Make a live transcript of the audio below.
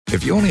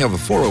If you only have a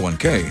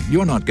 401k,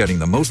 you're not getting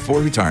the most for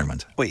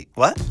retirement. Wait,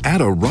 what? Add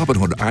a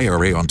Robinhood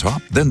IRA on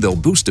top, then they'll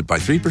boost it by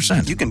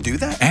 3%. You can do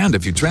that? And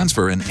if you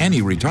transfer in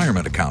any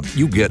retirement account,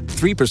 you get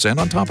 3%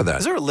 on top of that.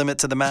 Is there a limit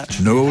to the match?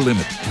 No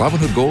limit.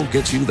 Robinhood Gold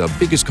gets you the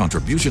biggest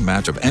contribution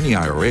match of any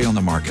IRA on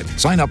the market.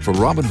 Sign up for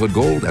Robinhood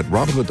Gold at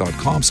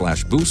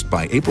Robinhood.com/boost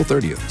by April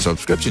 30th.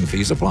 Subscription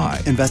fees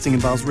apply. Investing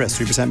involves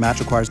risk. 3% match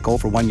requires gold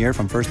for 1 year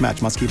from first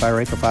match. Must keep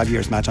IRA for 5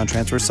 years. Match on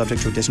transfers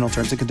subject to additional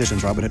terms and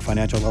conditions. Robinhood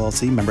Financial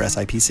LLC, member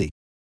SIPC.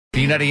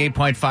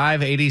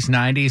 B98.5, 80s,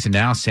 90s, and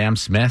now Sam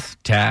Smith,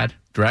 Tad,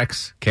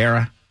 Drex,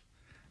 Kara.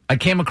 I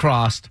came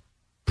across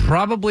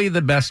probably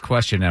the best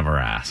question ever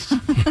asked.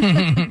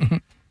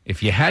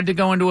 If you had to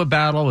go into a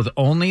battle with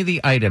only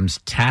the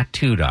items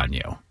tattooed on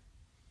you,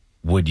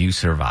 would you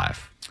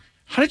survive?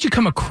 How did you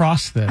come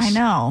across this? I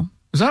know.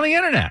 It was on the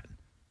internet.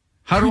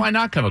 How do I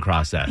not come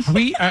across that?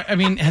 I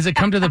mean, has it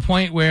come to the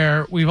point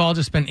where we've all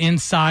just been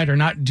inside or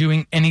not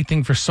doing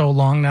anything for so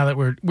long now that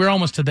we're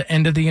almost to the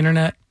end of the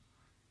internet?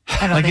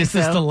 I don't think is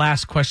this so. the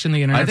last question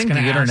the internet's I think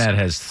going the to ask? internet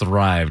has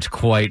thrived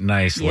quite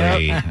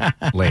nicely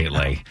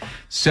lately.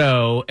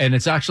 So, and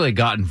it's actually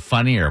gotten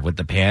funnier with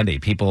the pandy.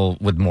 People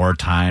with more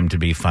time to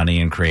be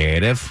funny and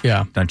creative.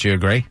 Yeah. Don't you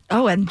agree?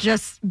 Oh, and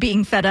just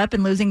being fed up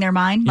and losing their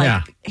mind,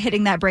 like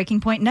hitting that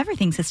breaking point and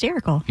everything's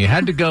hysterical. You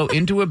had to go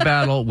into a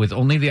battle with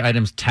only the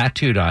items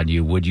tattooed on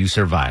you. Would you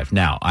survive?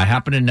 Now, I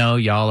happen to know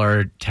y'all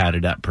are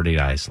tatted up pretty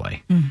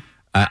nicely.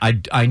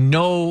 I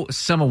know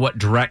some of what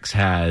Drex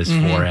has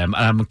for him.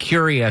 I'm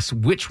curious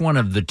which one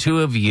of the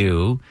two of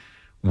you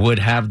would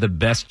have the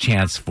best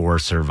chance for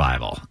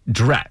survival.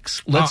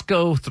 Drex, let's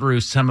go through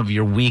some of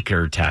your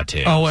weaker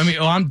tattoos.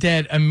 I'm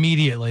dead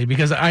immediately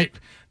because I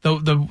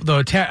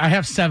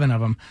have 7 of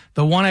them.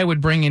 The one I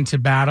would bring into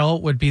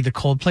battle would be the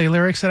Coldplay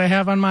lyrics that I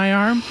have on my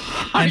arm.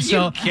 And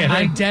so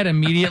I'm dead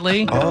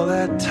immediately. All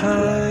that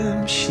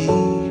time she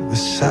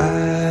was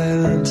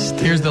silent.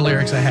 Here's the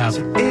lyrics I have.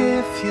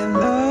 If you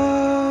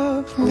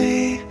love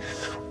me,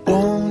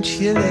 won't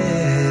you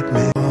let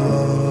me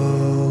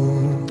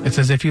know? It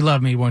says, if you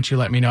love me, won't you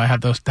let me know? I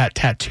have that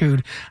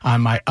tattooed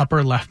on my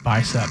upper left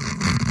bicep.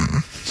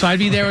 So I'd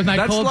be there with my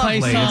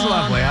Coldplay song. That's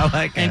lovely. I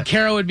like it. And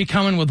Kara would be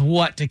coming with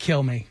what to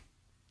kill me?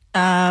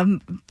 I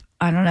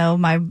don't know,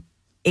 my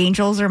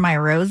angels or my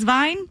rose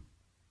vine.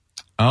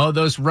 Oh,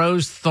 those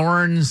rose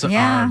thorns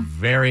are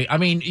very... I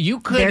mean, you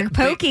could... They're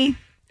pokey.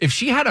 If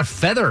she had a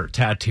feather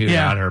tattooed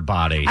on her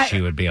body,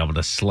 she would be able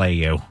to slay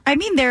you. I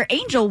mean, they're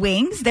angel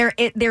wings. They're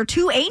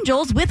 2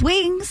 angels with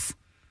wings.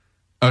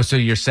 Oh, so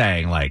you're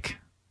saying, like,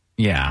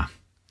 yeah.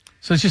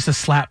 So it's just a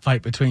slap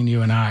fight between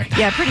you and I.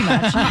 Yeah, pretty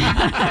much.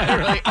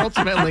 Really,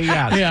 ultimately,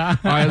 yes. Yeah.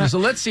 All right, so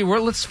let's see.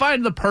 Let's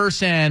find the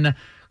person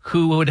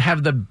who would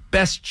have the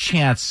best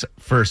chance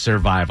for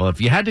survival. If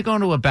you had to go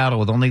into a battle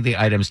with only the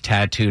items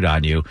tattooed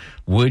on you,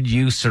 would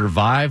you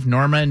survive,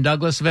 Norma in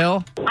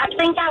Douglasville? I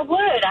think I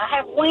would. I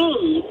have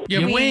wings.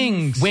 Your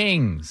wings.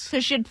 Wings.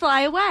 So she'd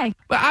fly away.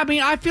 But I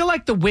mean, I feel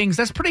like the wings,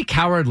 that's pretty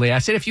cowardly. I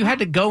said if you had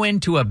to go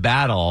into a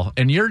battle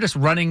and you're just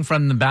running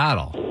from the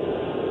battle.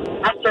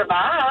 I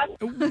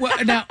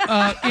survived. Now,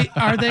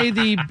 are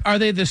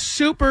they the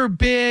super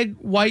big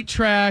white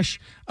trash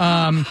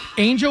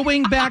angel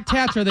wing back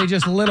tats, or are they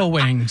just little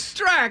wings?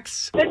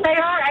 Drex. But they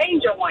are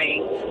angel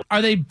wings.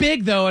 Are they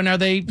big though, and are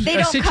they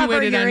don't situated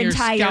cover your on your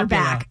entire scapula?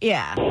 back.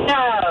 Yeah.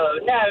 No.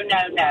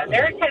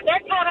 They're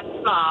kind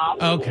of small.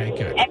 Okay,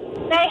 good.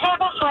 And they have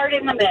a heart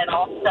in the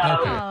middle. So.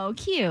 Okay. Oh,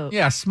 cute.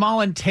 Yeah,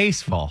 small and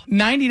tasteful.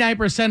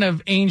 99%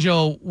 of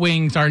angel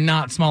wings are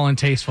not small and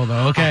tasteful,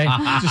 though. Okay,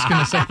 just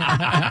gonna say.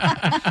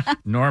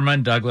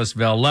 Norman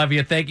Douglasville, love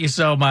you. Thank you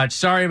so much.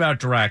 Sorry about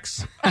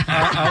Drex.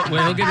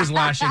 He'll get his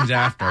lashings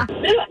after.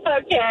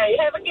 Okay,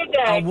 have a good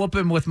day. I'll whoop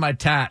him with my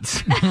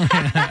tats.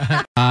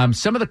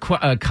 Some of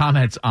the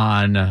comments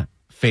on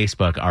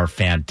Facebook are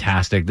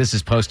fantastic. This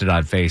is posted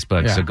on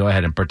Facebook, so go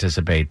ahead and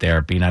participate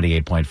there.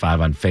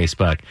 B98.5 on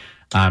Facebook.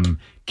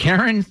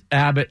 Karen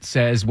Abbott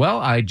says, well,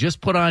 I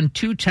just put on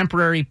 2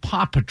 temporary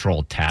Paw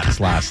Patrol tats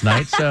last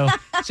night. So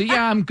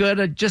yeah, I'm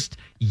good. Just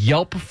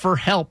yelp for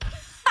help.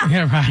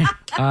 Yeah,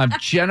 right.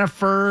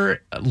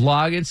 Jennifer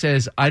Logan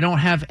says, I don't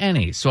have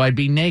any, so I'd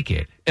be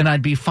naked and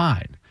I'd be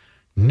fine.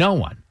 No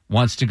one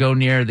wants to go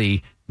near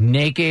the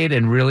naked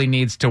and really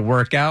needs to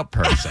work out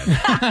person.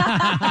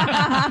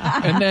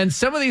 And then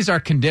some of these are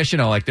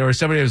conditional. Like there was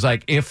somebody who was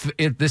like, if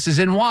this is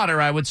in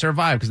water, I would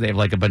survive because they have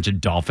like a bunch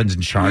of dolphins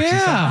and sharks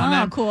and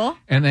stuff. Oh, cool.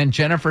 And then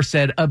Jennifer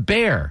said a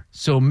bear.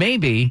 So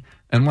maybe,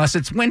 unless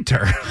it's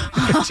winter,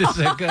 which is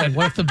a good.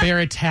 What if the bear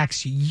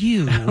attacks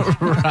you?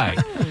 Right.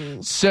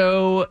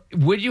 So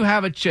would you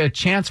have a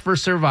chance for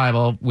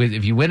survival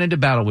if you went into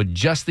battle with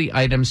just the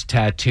items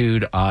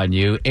tattooed on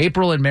you?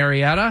 April and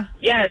Marietta?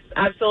 Yes,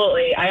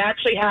 absolutely. I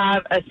actually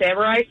have a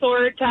samurai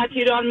sword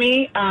tattooed on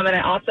me, and I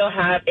also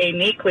have a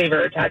meat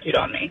cleaver tattooed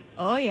on me.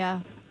 Oh,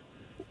 yeah.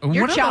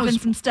 You're What are chopping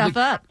those- some stuff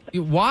up.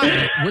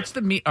 Why? What's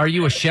the meat? Are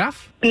you a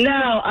chef?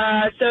 No,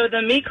 so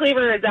the meat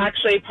cleaver is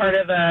actually part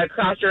of a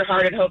Cross Your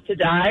Heart and Hope to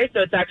Die,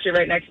 so it's actually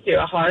right next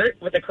to a heart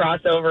with a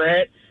cross over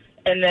it.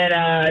 And then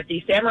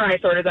the samurai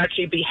sword is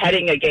actually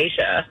beheading a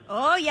geisha.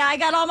 Oh, yeah, I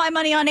got all my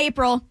money on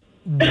April.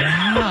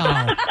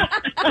 Wow.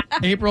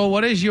 April,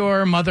 what does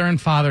your mother and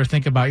father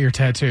think about your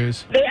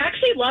tattoos? They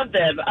actually love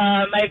them.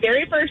 My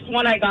very first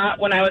one I got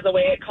when I was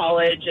away at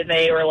college, and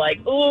they were like,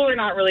 "Ooh, we're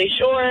not really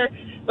sure."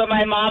 But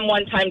my mom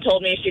one time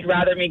told me she'd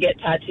rather me get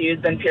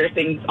tattoos than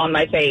piercings on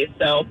my face,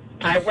 so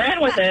I ran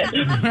with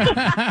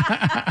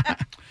it.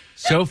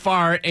 So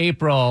far,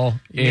 April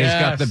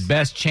has got the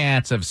best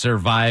chance of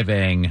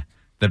surviving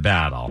the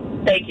battle.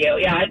 Thank you.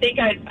 Yeah, I think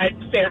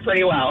I'd fare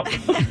pretty well.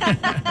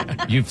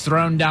 You've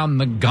thrown down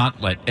the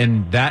gauntlet,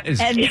 and that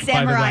is And by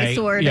samurai the way,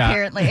 sword,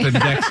 apparently. The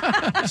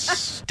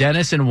next,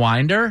 Dennis and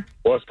Winder.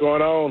 What's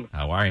going on?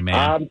 How are you,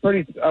 man?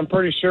 I'm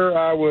pretty sure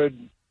I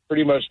would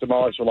pretty much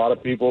demolish a lot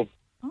of people.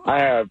 Oh. I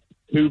have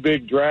 2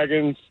 big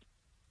dragons,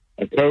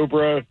 a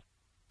cobra,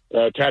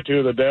 a tattoo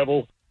of the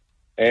devil,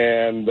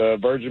 and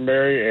Virgin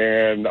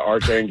Mary and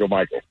Archangel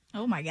Michael.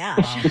 Oh, my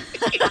gosh.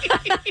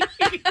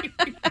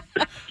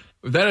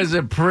 That is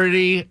a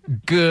pretty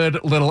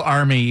good little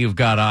army you've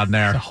got on A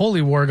there.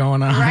 holy war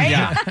going on. Right?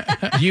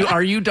 Yeah.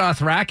 Are you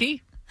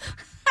Dothraki?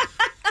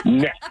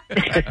 Nah.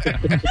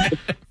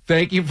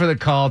 Thank you for the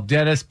call,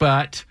 Dennis,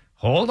 but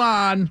hold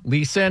on.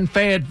 Lisa in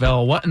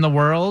Fayetteville, what in the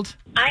world?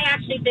 I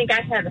actually think I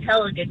have a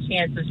hell of a good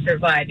chance of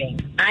surviving.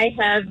 I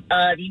have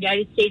the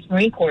United States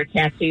Marine Corps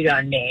tattooed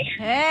on me.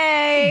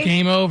 Hey.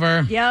 Game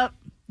over. Yep.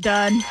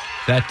 Done.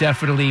 That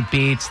definitely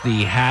beats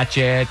the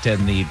hatchet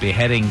and the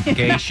beheading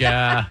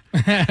geisha.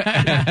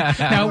 Now,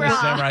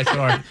 Samurai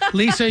sword.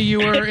 Lisa, you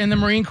were in the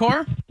Marine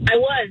Corps? I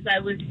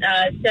was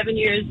 7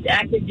 years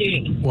active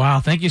duty.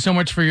 Wow, thank you so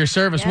much for your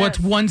service. Yes. What's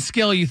one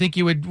skill you think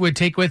you would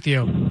take with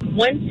you?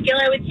 One skill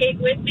I would take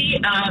with me,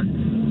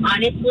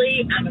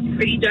 honestly, I'm a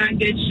pretty darn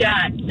good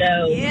shot,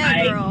 so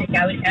Yeah, girl. I think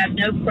I would have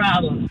no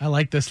problem. I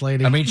like this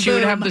lady. I mean, she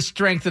would Boom. have the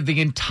strength of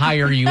the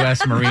entire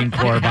U.S. Marine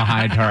Corps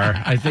behind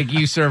her. I think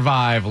you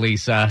survive,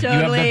 Lisa. You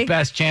have Totally. the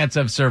best chance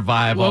of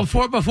survival.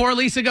 well, before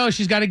Lisa goes,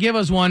 she's got to give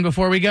us one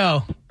before we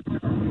go.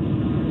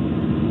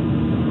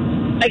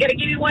 I gotta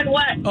give you one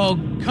what? Oh,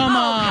 come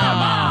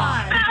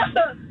on.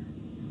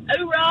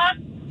 Hoorah!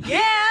 Yeah.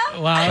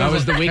 Wow, That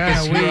was the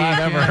weakest weak, I've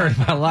ever heard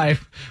in my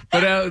life.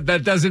 But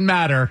that doesn't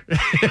matter.